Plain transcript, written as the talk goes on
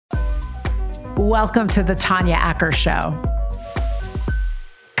Welcome to the Tanya Acker Show.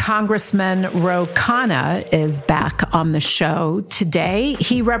 Congressman Ro Khanna is back on the show today.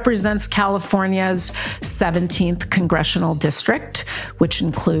 He represents California's 17th congressional district, which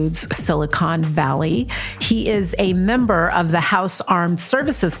includes Silicon Valley. He is a member of the House Armed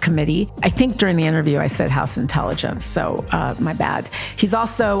Services Committee. I think during the interview I said House Intelligence, so my bad. He's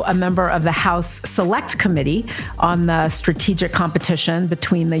also a member of the House Select Committee on the strategic competition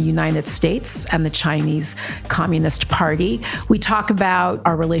between the United States and the Chinese Communist Party. We talk about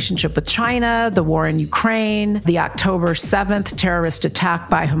our relationship with China, the war in Ukraine, the October 7th terrorist attack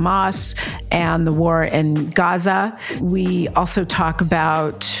by Hamas, and the war in Gaza. We also talk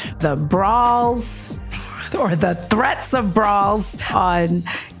about the brawls or the threats of brawls on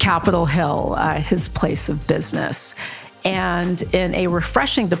Capitol Hill, his place of business. And in a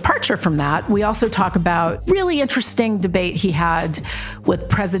refreshing departure from that, we also talk about really interesting debate he had with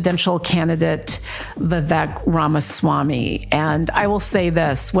presidential candidate Vivek Ramaswamy. And I will say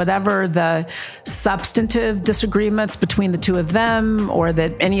this, whatever the substantive disagreements between the two of them or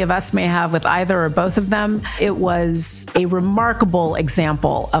that any of us may have with either or both of them, it was a remarkable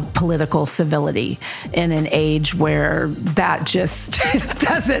example of political civility in an age where that just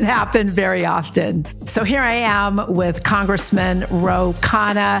doesn't happen very often. So here I am with Congressman Ro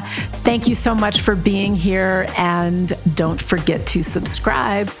Khanna. Thank you so much for being here, and don't forget to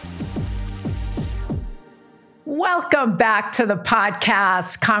subscribe. Welcome back to the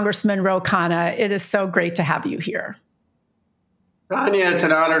podcast, Congressman Ro Khanna. It is so great to have you here. Tanya, it's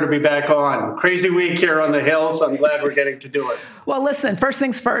an honor to be back on. Crazy week here on the Hill, so I'm glad we're getting to do it. Well, listen, first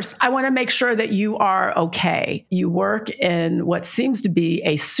things first, I want to make sure that you are okay. You work in what seems to be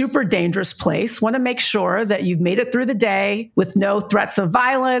a super dangerous place. Want to make sure that you've made it through the day with no threats of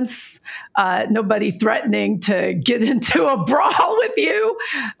violence, nobody threatening to get into a brawl with you.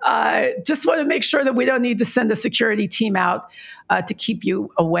 Just want to make sure that we don't need to send a security team out to keep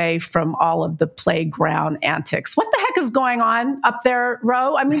you away from all of the playground antics. What the heck is going on up there,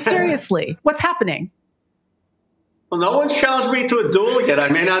 Ro? I mean, seriously, what's happening? Well, no one's challenged me to a duel yet. I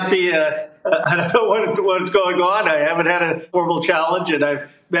may not be, I don't know what's going on. I haven't had a formal challenge, and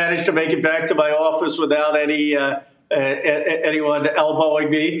I've managed to make it back to my office without anyone elbowing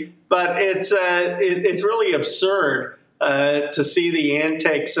me. But it's really absurd to see the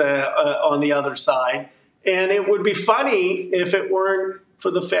antics on the other side. And it would be funny if it weren't for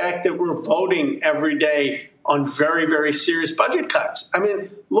the fact that we're voting every day on very, very serious budget cuts. I mean,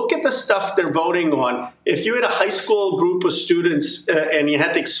 look at the stuff they're voting on. If you had a high school group of students and you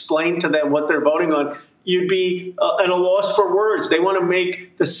had to explain to them what they're voting on, you'd be at a loss for words. They want to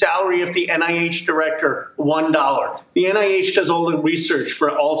make the salary of the NIH director $1. The NIH does all the research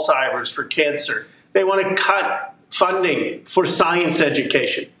for Alzheimer's, for cancer. They want to cut funding for science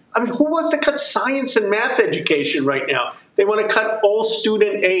education. I mean, who wants to cut science and math education right now? They want to cut all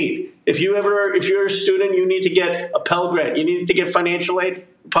student aid. If you're a student, you need to get a Pell Grant. You need to get financial aid.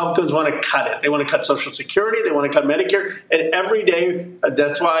 Republicans want to cut it. They want to cut Social Security. They want to cut Medicare. And every day,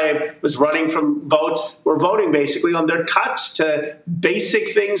 that's why I was running from votes. We're voting basically on their cuts to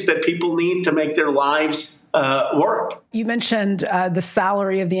basic things that people need to make their lives work. You mentioned the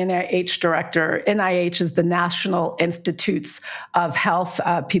salary of the NIH director. NIH is the National Institutes of Health,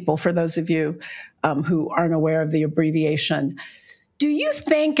 people, for those of you who aren't aware of the abbreviation. Do you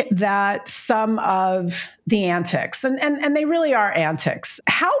think that some of the antics, and they really are antics,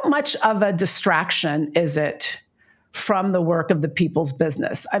 how much of a distraction is it from the work of the people's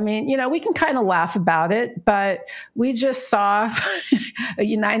business? I mean, we can kind of laugh about it, but we just saw a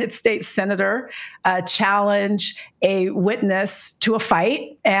United States senator challenge a witness to a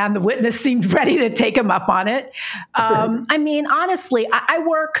fight, and the witness seemed ready to take him up on it. I mean, honestly, I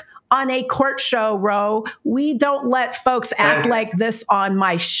work on a court show, Ro. We don't let folks act like this on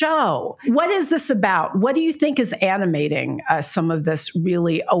my show. What is this about? What do you think is animating some of this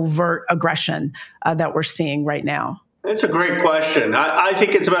really overt aggression that we're seeing right now? It's a great question. I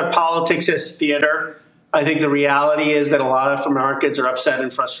think it's about politics as theater. I think the reality is that a lot of Americans are upset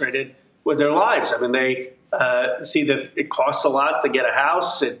and frustrated with their lives. I mean, they see that it costs a lot to get a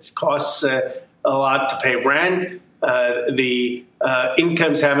house. It costs a lot to pay rent. The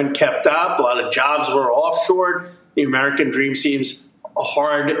incomes haven't kept up. A lot of jobs were offshored. The American dream seems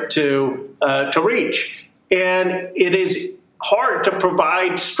hard to reach. And it is hard to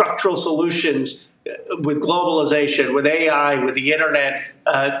provide structural solutions with globalization, with AI, with the internet,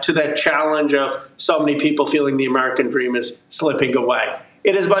 to that challenge of so many people feeling the American dream is slipping away.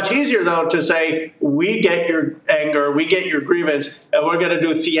 It is much easier, though, to say, we get your anger, we get your grievance, and we're going to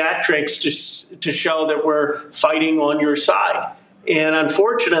do theatrics to show that we're fighting on your side. And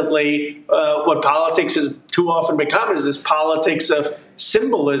unfortunately, what politics has too often become is this politics of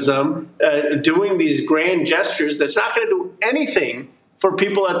symbolism, doing these grand gestures that's not going to do anything for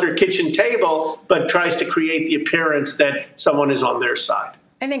people at their kitchen table, but tries to create the appearance that someone is on their side.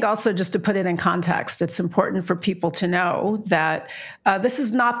 I think also, just to put it in context, it's important for people to know that this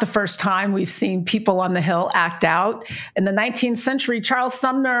is not the first time we've seen people on the Hill act out. In the 19th century, Charles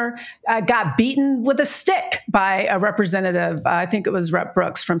Sumner got beaten with a stick by a representative, I think it was Rep.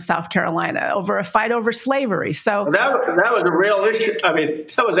 Brooks from South Carolina, over a fight over slavery. So that was a real issue. I mean,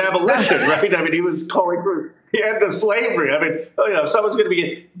 that was abolition, right? I mean, he was calling for the end of slavery. I mean, if someone's going to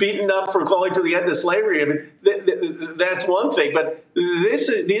be beaten up for calling for the end of slavery, I mean, that's one thing. But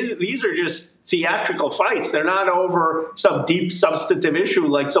these are just theatrical fights. They're not over some deep substantive issue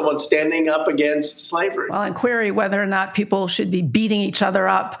like someone standing up against slavery. Well, and query whether or not people should be beating each other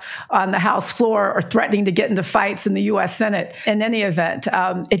up on the House floor or threatening to get into fights in the U.S. Senate. In any event,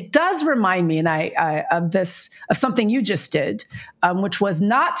 it does remind me, of something you just did, which was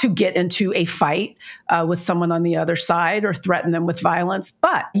not to get into a fight with someone on the other side or threaten them with violence.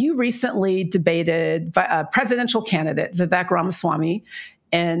 But you recently debated presidential candidate Vivek Ramaswamy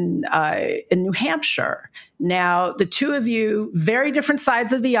in New Hampshire. Now, the two of you, very different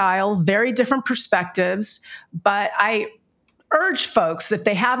sides of the aisle, very different perspectives, but I urge folks, if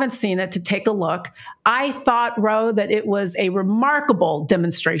they haven't seen it, to take a look. I thought, Ro, that it was a remarkable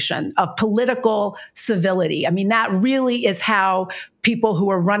demonstration of political civility. I mean, that really is how people who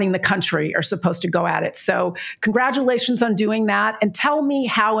are running the country are supposed to go at it. So congratulations on doing that. And tell me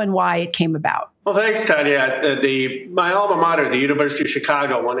how and why it came about. Well, thanks, Tanya. My alma mater, the University of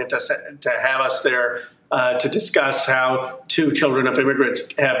Chicago, wanted to have us there to discuss how two children of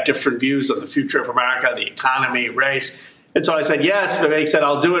immigrants have different views of the future of America, the economy, race. And so I said, yes. Vivek said,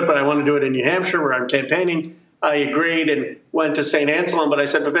 I'll do it, but I want to do it in New Hampshire where I'm campaigning. I agreed and went to St. Anselm, but I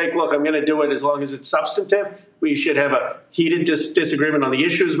said, Vivek, look, I'm going to do it as long as it's substantive. We should have a heated disagreement on the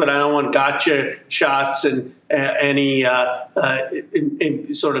issues, but I don't want gotcha shots and any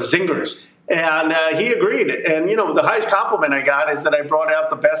sort of zingers. And he agreed. And, the highest compliment I got is that I brought out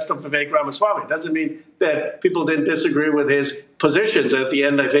the best of Vivek Ramaswamy. It doesn't mean that people didn't disagree with his positions. At the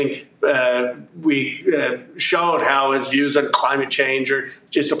end, I think we showed how his views on climate change or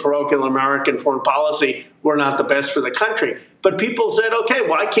just a parochial American foreign policy were not the best for the country. But people said, okay,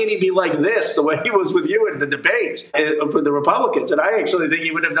 why can't he be like this, the way he was with you in the debates with the Republicans? And I actually think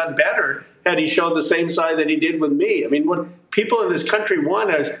he would have done better had he shown the same side that he did with me. I mean, what people in this country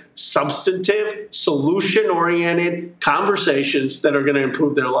want is substantive, solution-oriented conversations that are going to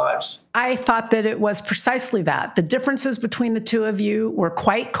improve their lives. I thought that it was precisely that. The differences between the two of you were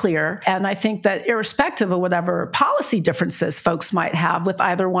quite clear. And I think that irrespective of whatever policy differences folks might have with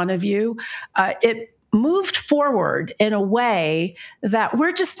either one of you, it moved forward in a way that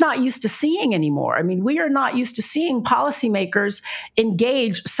we're just not used to seeing anymore. I mean, we are not used to seeing policymakers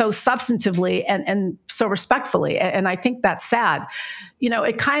engage so substantively and so respectfully. And I think that's sad.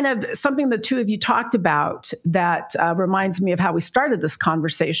 It kind of, something the two of you talked about that reminds me of how we started this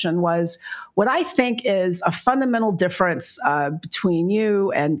conversation was what I think is a fundamental difference between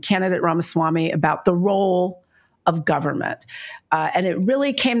you and candidate Ramaswamy about the role of government. And it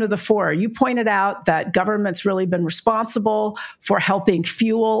really came to the fore. You pointed out that government's really been responsible for helping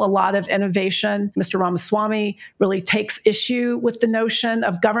fuel a lot of innovation. Mr. Ramaswamy really takes issue with the notion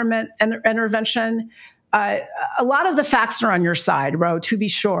of government intervention. A lot of the facts are on your side, Ro, to be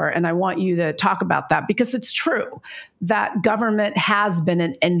sure, and I want you to talk about that because it's true that government has been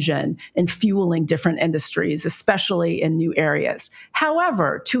an engine in fueling different industries, especially in new areas.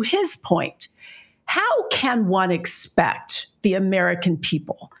 However, to his point, how can one expect the American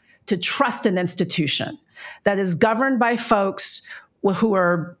people to trust an institution that is governed by folks who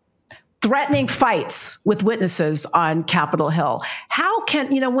are threatening fights with witnesses on Capitol Hill? How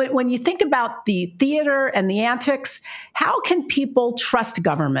can, when you think about the theater and the antics, how can people trust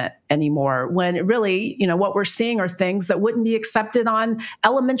government anymore when really, what we're seeing are things that wouldn't be accepted on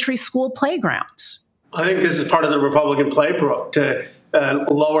elementary school playgrounds? I think this is part of the Republican playbook to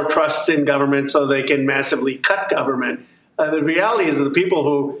lower trust in government so they can massively cut government. The reality is that the people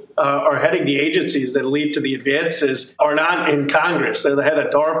who are heading the agencies that lead to the advances are not in Congress. They're the head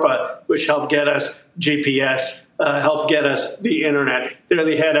of DARPA, which helped get us GPS, helped get us the internet. They're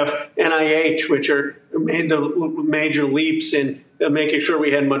the head of NIH, which made the major leaps in making sure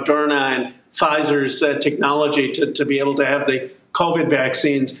we had Moderna and Pfizer's technology to be able to have the COVID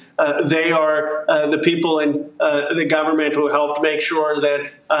vaccines. They are the people in the government who helped make sure that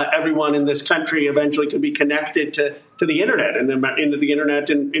everyone in this country eventually could be connected to the internet. And the internet,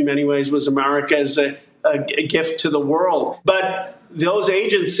 in many ways, was America's gift to the world. But those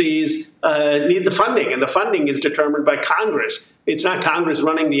agencies need the funding, and the funding is determined by Congress. It's not Congress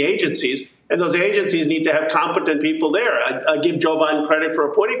running the agencies, and those agencies need to have competent people there. I give Joe Biden credit for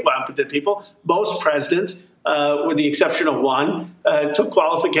appointing competent people. Most presidents, with the exception of one, took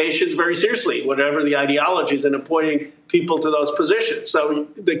qualifications very seriously, whatever the ideologies, in appointing people to those positions. So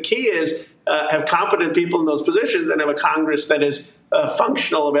the key is have competent people in those positions and have a Congress that is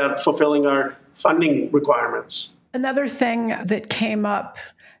functional about fulfilling our funding requirements. Another thing that came up,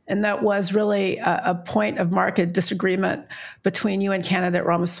 and that was really a point of marked disagreement between you and candidate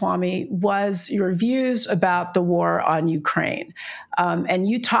Ramaswamy, was your views about the war on Ukraine. And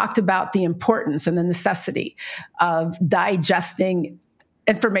you talked about the importance and the necessity of digesting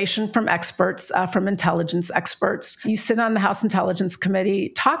information from experts, from intelligence experts. You sit on the House Intelligence Committee.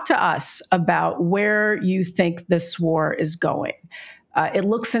 Talk to us about where you think this war is going. It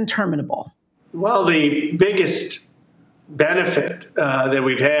looks interminable. Well, the biggest benefit that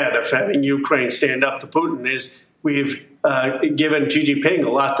we've had of having Ukraine stand up to Putin is we've given Xi Jinping a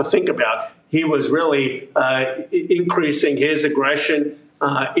lot to think about. He was really increasing his aggression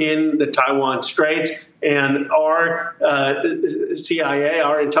in the Taiwan Straits, and our CIA,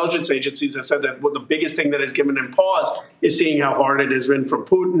 our intelligence agencies have said that the biggest thing that has given him pause is seeing how hard it has been for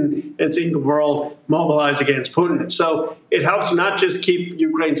Putin and seeing the world mobilize against Putin. So it helps not just keep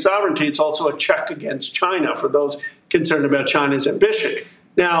Ukraine's sovereignty, it's also a check against China for those concerned about China's ambition.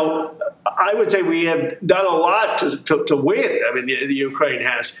 Now, I would say we have done a lot to win. I mean, the Ukraine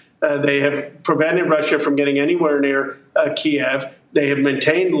has. They have prevented Russia from getting anywhere near Kiev. They have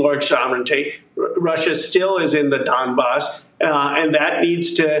maintained large sovereignty. Russia still is in the Donbass, and that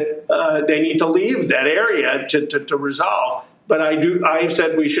needs to. They need to leave that area to resolve. But I've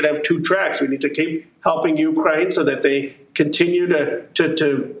said we should have two tracks. We need to keep helping Ukraine so that they continue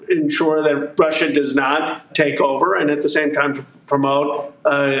to ensure that Russia does not take over, and at the same time promote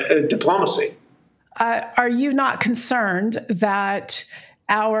diplomacy. Are you not concerned that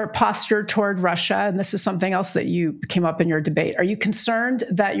our posture toward Russia, and this is something else that you came up in your debate, are you concerned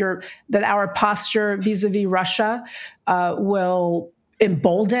that our posture vis-a-vis Russia will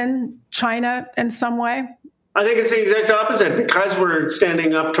embolden China in some way? I think it's the exact opposite. Because we're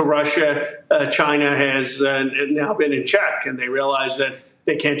standing up to Russia, China has now been in check, and they realize that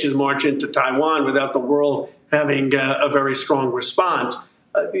they can't just march into Taiwan without the world having a very strong response.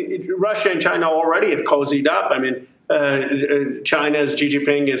 Russia and China already have cozied up. I mean, China's Xi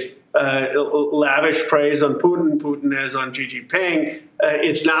Jinping has lavish praise on Putin. Putin has on Xi Jinping.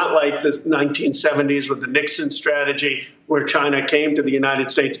 It's not like the 1970s with the Nixon strategy, where China came to the United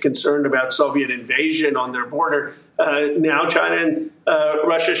States concerned about Soviet invasion on their border. Now China and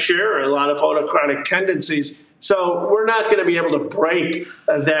Russia share a lot of autocratic tendencies. So we're not going to be able to break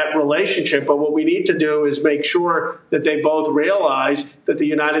that relationship. But what we need to do is make sure that they both realize that the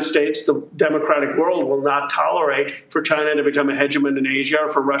United States, the democratic world, will not tolerate for China to become a hegemon in Asia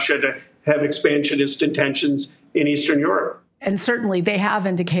or for Russia to have expansionist intentions in Eastern Europe. And certainly they have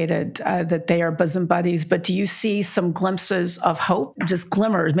indicated that they are bosom buddies, but do you see some glimpses of hope? Just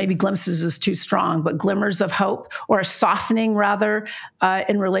glimmers, maybe glimpses is too strong, but glimmers of hope, or a softening rather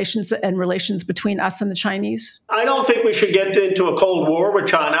in relations between us and the Chinese? I don't think we should get into a Cold War with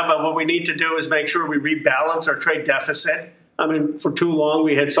China, but what we need to do is make sure we rebalance our trade deficit. I mean, for too long,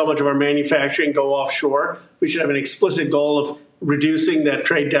 we had so much of our manufacturing go offshore. We should have an explicit goal of reducing that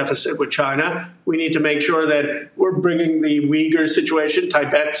trade deficit with China. We need to make sure that we're bringing the Uyghur situation,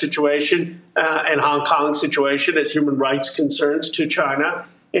 Tibet situation, and Hong Kong situation as human rights concerns to China.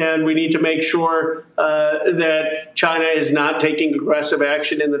 And we need to make sure that China is not taking aggressive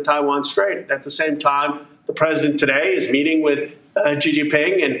action in the Taiwan Strait. At the same time, the president today is meeting with Xi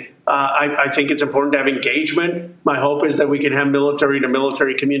Jinping, and I think it's important to have engagement. My hope is that we can have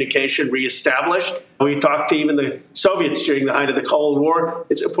military-to-military communication reestablished. We talked to even the Soviets during the height of the Cold War.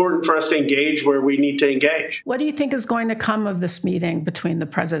 It's important for us to engage where we need to engage. What do you think is going to come of this meeting between the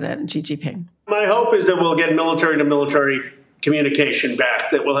president and Xi Jinping? My hope is that we'll get military-to-military communication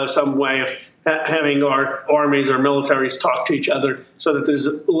back, that we'll have some way of having our armies or militaries talk to each other so that there's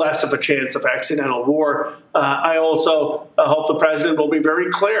less of a chance of accidental war. I also hope the president will be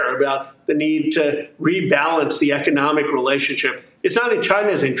very clear about the need to rebalance the economic relationship. It's not in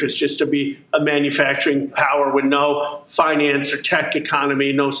China's interest just to be a manufacturing power with no finance or tech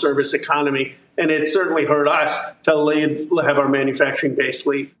economy, no service economy. And it certainly hurt us to have our manufacturing base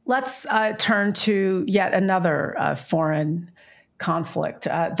lead. Let's turn to yet another foreign conflict,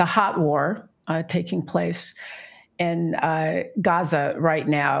 the hot war taking place in Gaza right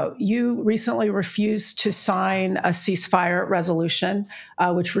now. You recently refused to sign a ceasefire resolution,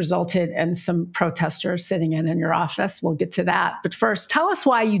 which resulted in some protesters sitting in your office. We'll get to that. But first, tell us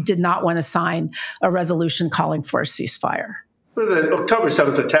why you did not want to sign a resolution calling for a ceasefire. Well, the October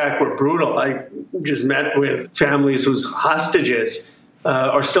 7th attack were brutal. I just met with families whose hostages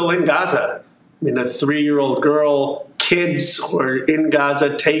are still in Gaza. I mean, a 3-year-old girl, kids who are in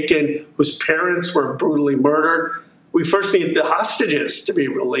Gaza taken, whose parents were brutally murdered. We first need the hostages to be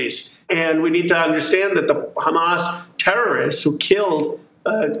released. And we need to understand that the Hamas terrorists who killed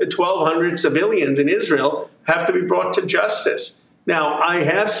 1,200 civilians in Israel have to be brought to justice. Now, I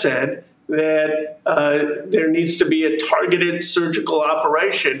have said that there needs to be a targeted surgical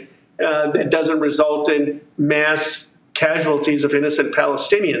operation that doesn't result in mass casualties of innocent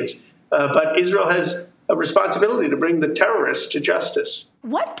Palestinians. But Israel has a responsibility to bring the terrorists to justice.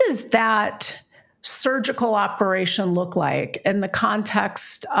 What does that surgical operation look like in the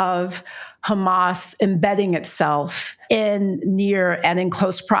context of Hamas embedding itself in near and in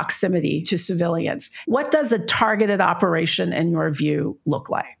close proximity to civilians? What does a targeted operation, in your view, look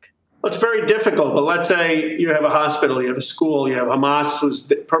like? Well, it's very difficult, but let's say you have a hospital, you have a school, you have Hamas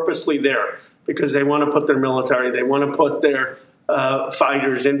who's purposely there because they want to put their military, they want to put their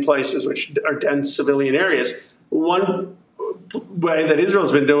fighters in places which are dense civilian areas. One way that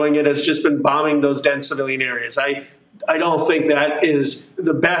Israel's been doing it has just been bombing those dense civilian areas. I don't think that is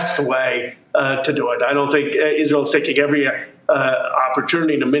the best way to do it. I don't think Israel's taking every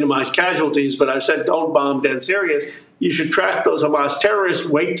opportunity to minimize casualties, but I said don't bomb dense areas. You should track those Hamas terrorists,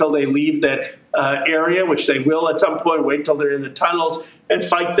 wait till they leave that area, which they will at some point, wait till they're in the tunnels, and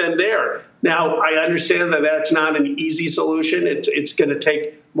fight them there. Now, I understand that that's not an easy solution. It's going to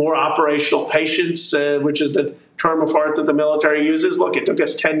take more operational patience, which is the term of art that the military uses. Look, it took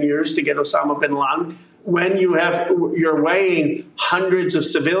us 10 years to get Osama bin Laden. When you're weighing hundreds of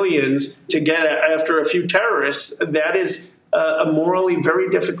civilians to get after a few terrorists, that is a morally very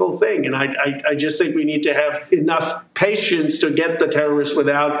difficult thing. And I just think we need to have enough patience to get the terrorists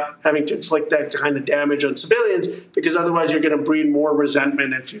without having to inflict that kind of damage on civilians, because otherwise you're going to breed more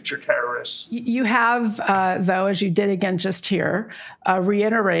resentment in future terrorists. You have, though, as you did again just here,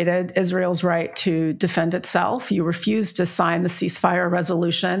 reiterated Israel's right to defend itself. You refused to sign the ceasefire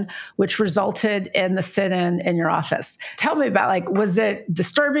resolution, which resulted in the sit-in in your office. Tell me about, was it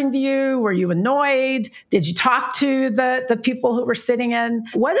disturbing to you? Were you annoyed? Did you talk to the people who were sitting in?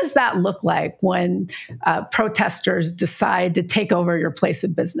 What does that look like when protesters decide to take over your place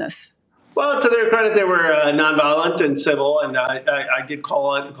of business? Well, to their credit, they were nonviolent and civil, and I did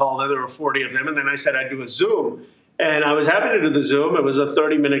call them. There were 40 of them, and then I said I'd do a Zoom. And I was happy to do the Zoom. It was a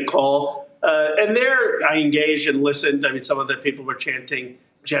 30-minute call. And there I engaged and listened. I mean, some of the people were chanting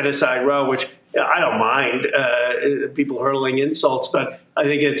Genocide Row, which I don't mind, people hurling insults, but I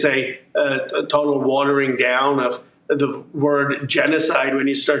think it's a total watering down of the word genocide when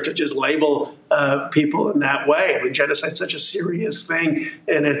you start to just label people in that way. I mean, genocide is such a serious thing,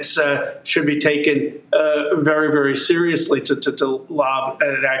 and it should be taken very, very seriously to lob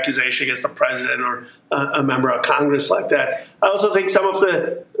an accusation against the president or a member of Congress like that. I also think some of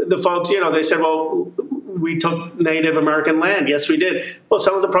the folks, they said, well, we took Native American land. Yes, we did. Well,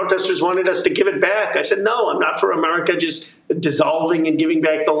 some of the protesters wanted us to give it back. I said, no, I'm not for America just dissolving and giving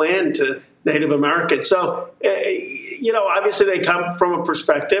back the land to Native Americans. So, obviously they come from a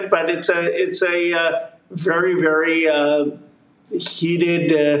perspective, but it's a very, very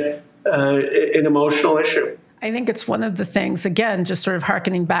heated and emotional issue. I think it's one of the things, again, just sort of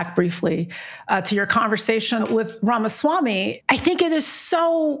hearkening back briefly to your conversation with Ramaswamy. I think it is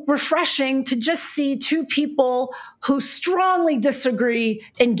so refreshing to just see two people who strongly disagree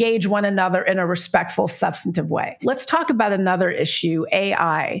engage one another in a respectful, substantive way. Let's talk about another issue,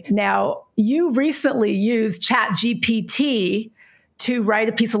 AI. Now, you recently used ChatGPT to write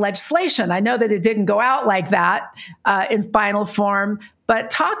a piece of legislation. I know that it didn't go out like that in final form, but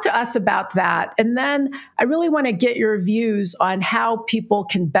talk to us about that. And then I really want to get your views on how people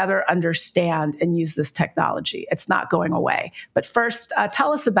can better understand and use this technology. It's not going away. But first,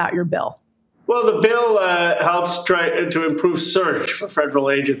 tell us about your bill. Well, the bill helps try to improve search for federal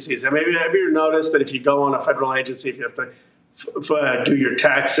agencies. And maybe have you noticed that if you go on a federal agency, if you have to do your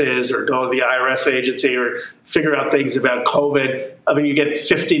taxes or go to the IRS agency or figure out things about COVID, I mean, you get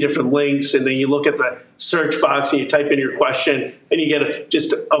 50 different links, and then you look at the search box and you type in your question, and you get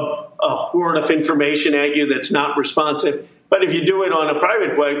just a horde of information at you that's not responsive. But if you do it on a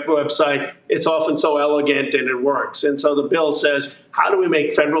private website, it's often so elegant and it works. And so the bill says, how do we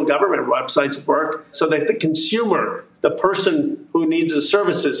make federal government websites work so that the consumer, the person who needs the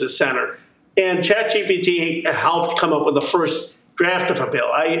services, is centered? And ChatGPT helped come up with the first draft of a bill.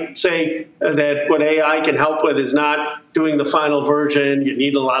 I say that what AI can help with is not doing the final version. You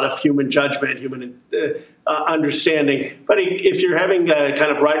need a lot of human judgment, human understanding. But if you're having a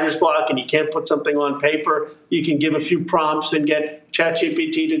kind of writer's block and you can't put something on paper, you can give a few prompts and get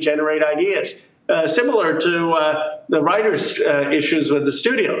ChatGPT to generate ideas. Similar to the writers' issues with the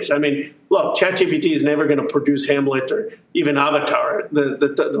studios. I mean, look, ChatGPT is never going to produce Hamlet or even Avatar,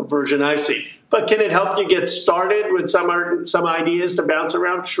 the version I've seen. But can it help you get started with some ideas to bounce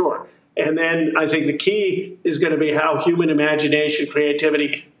around? Sure. And then I think the key is going to be how human imagination,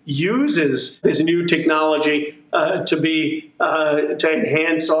 creativity uses this new technology to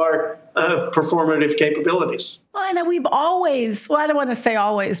enhance our performative capabilities. Well, I know we've always, I don't want to say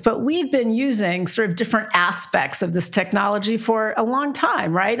always, but we've been using sort of different aspects of this technology for a long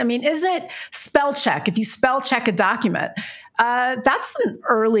time, right? I mean, is it spell check? If you spell check a document, that's an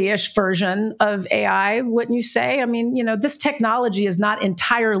early-ish version of AI, wouldn't you say? I mean, this technology is not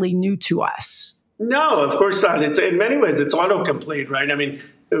entirely new to us. No, of course not. In many ways, it's autocomplete, right? I mean,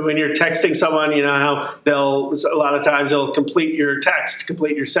 when you're texting someone, you know how a lot of times they'll complete your text,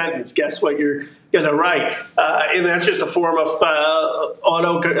 complete your sentence, guess what you're going to write. And that's just a form of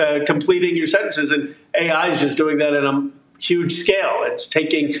completing your sentences. And AI is just doing that in a huge scale. It's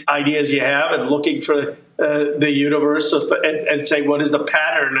taking ideas you have and looking for the universe and saying, what is the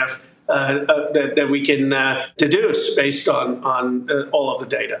pattern that we can deduce based on all of the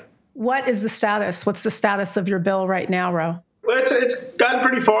data. What is the status? What's the status of your bill right now, Ro? Well, it's gotten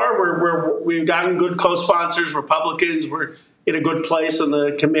pretty far. We've gotten good co-sponsors, Republicans. We're in a good place in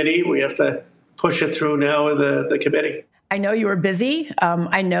the committee. We have to push it through now with the committee. I know you were busy.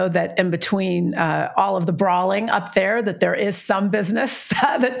 I know that in between all of the brawling up there, that there is some business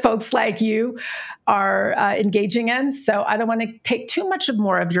that folks like you are engaging in. So I don't want to take too much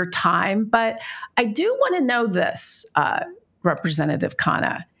more of your time, but I do want to know this, Representative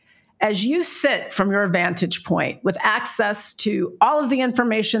Khanna. As you sit from your vantage point with access to all of the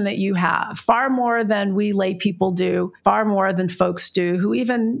information that you have, far more than we lay people do, far more than folks do who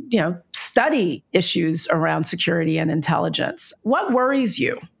even, study issues around security and intelligence. What worries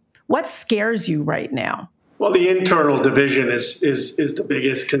you? What scares you right now? Well, the internal division is the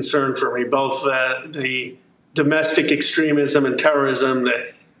biggest concern for me, both the domestic extremism and terrorism,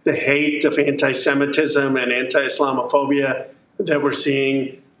 the hate of anti-Semitism and anti-Islamophobia that we're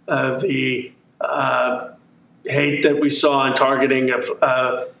seeing, the hate that we saw in targeting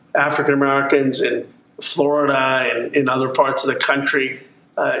of African Americans in Florida and in other parts of the country.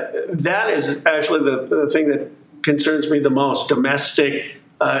 That is actually the thing that concerns me the most, domestic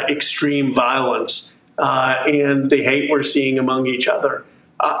extreme violence and the hate we're seeing among each other.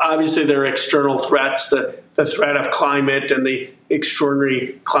 Obviously, there are external threats, the threat of climate and the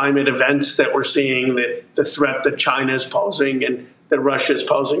extraordinary climate events that we're seeing, the threat that China is posing and that Russia is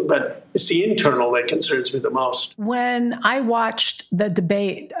posing, but it's the internal that concerns me the most. When I watched the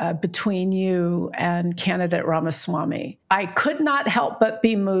debate between you and candidate Ramaswamy, I could not help but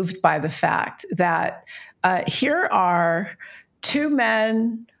be moved by the fact that here are two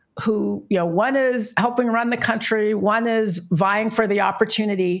men who, one is helping run the country, one is vying for the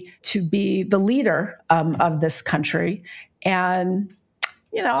opportunity to be the leader of this country. And,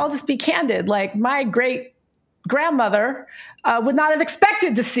 I'll just be candid, like my great grandmother would not have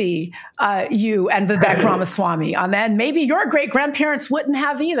expected to see you and Vivek Ramaswamy on that. And maybe your great-grandparents wouldn't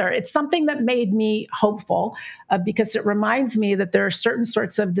have either. It's something that made me hopeful because it reminds me that there are certain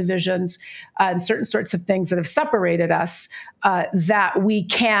sorts of divisions and certain sorts of things that have separated us that we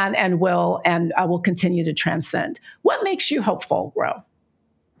can and will continue to transcend. What makes you hopeful, Ro?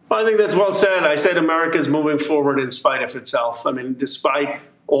 Well, I think that's well said. I said America is moving forward in spite of itself. I mean, despite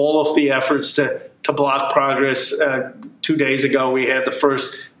all of the efforts to block progress. 2 days ago, we had the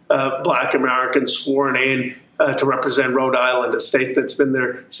first Black Americans sworn in to represent Rhode Island, a state that's been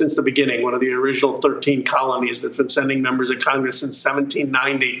there since the beginning, one of the original 13 colonies that's been sending members of Congress since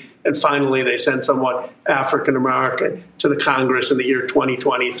 1790. And finally, they sent someone African American to the Congress in the year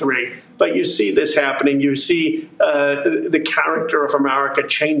 2023. But you see this happening. You see the character of America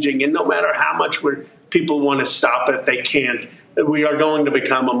changing. And no matter how much people want to stop it, they can't. We are going to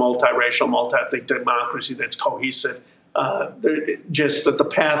become a multiracial, multi-ethnic democracy that's cohesive. Just that the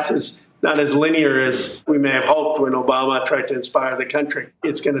path is not as linear as we may have hoped when Obama tried to inspire the country.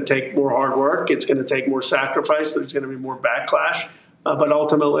 It's going to take more hard work. It's going to take more sacrifice. There's going to be more backlash. but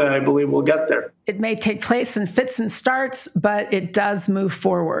ultimately, I believe we'll get there. It may take place in fits and starts, but it does move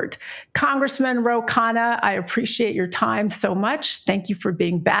forward. Congressman Ro Khanna, I appreciate your time so much. Thank you for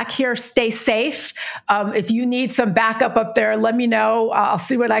being back here. Stay safe. If you need some backup up there, let me know. I'll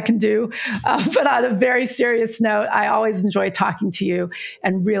see what I can do. But on a very serious note, I always enjoy talking to you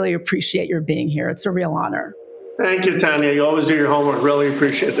and really appreciate your being here. It's a real honor. Thank you, Tanya. You always do your homework. Really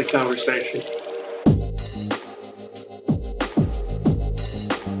appreciate the conversation.